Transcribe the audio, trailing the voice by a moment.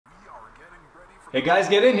Hey guys,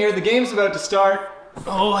 get in here. The game's about to start.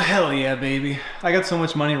 Oh, hell yeah, baby. I got so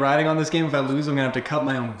much money riding on this game, if I lose, I'm gonna have to cut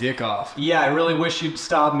my own dick off. Yeah, I really wish you'd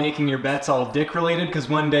stop making your bets all dick-related, because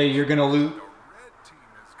one day you're gonna lose.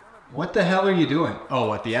 What the hell are you doing? Oh,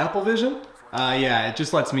 what, the Apple Vision? Yeah, it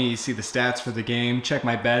just lets me see the stats for the game, check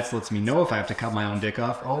my bets, lets me know if I have to cut my own dick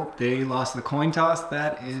off. Oh, they lost the coin toss.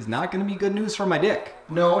 That is not gonna be good news for my dick.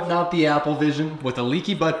 No, not the Apple Vision. With a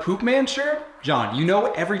leaky butt poop man shirt? John, you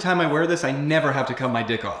know every time I wear this, I never have to cut my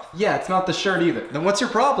dick off. Yeah, it's not the shirt either. Then what's your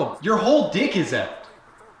problem? Your whole dick is out.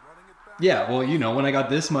 Yeah, well, you know, when I got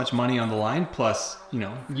this much money on the line, plus, you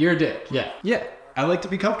know... Your dick, yeah. Yeah, I like to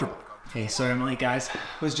be comfortable. Hey, sorry I'm late, guys.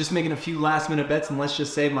 I was just making a few last-minute bets, and let's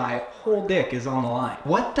just say my whole dick is on the line.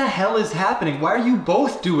 What the hell is happening? Why are you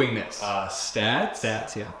both doing this? Stats?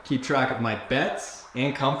 Stats, yeah. Keep track of my bets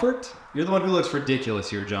and comfort. You're the one who looks ridiculous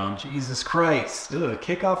here, John. Jesus Christ. Ugh,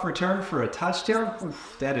 kickoff return for a touchdown?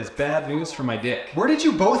 Oof, that is bad news for my dick. Where did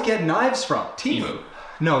you both get knives from? Temu.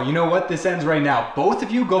 No, you know what? This ends right now. Both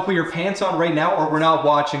of you go put your pants on right now, or we're not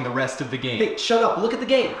watching the rest of the game. Hey, shut up. Look at the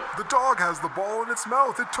game. The dog has the ball in its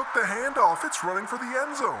mouth. It took the handoff. It's running for the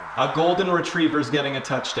end zone. A golden retriever's getting a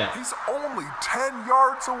touchdown. He's only 10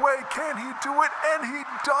 yards away. Can he do it? And he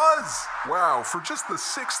does. Wow, for just the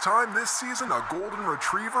 6th time this season, a golden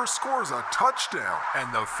retriever scores a touchdown.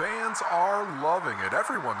 And the fans are loving it.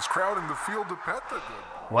 Everyone's crowding the field to pet the good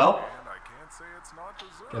boy. Well, And I can't say it's not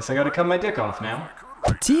deserved. guess I gotta cut my dick off now.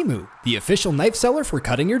 Temu, the official knife seller for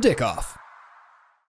cutting your dick off.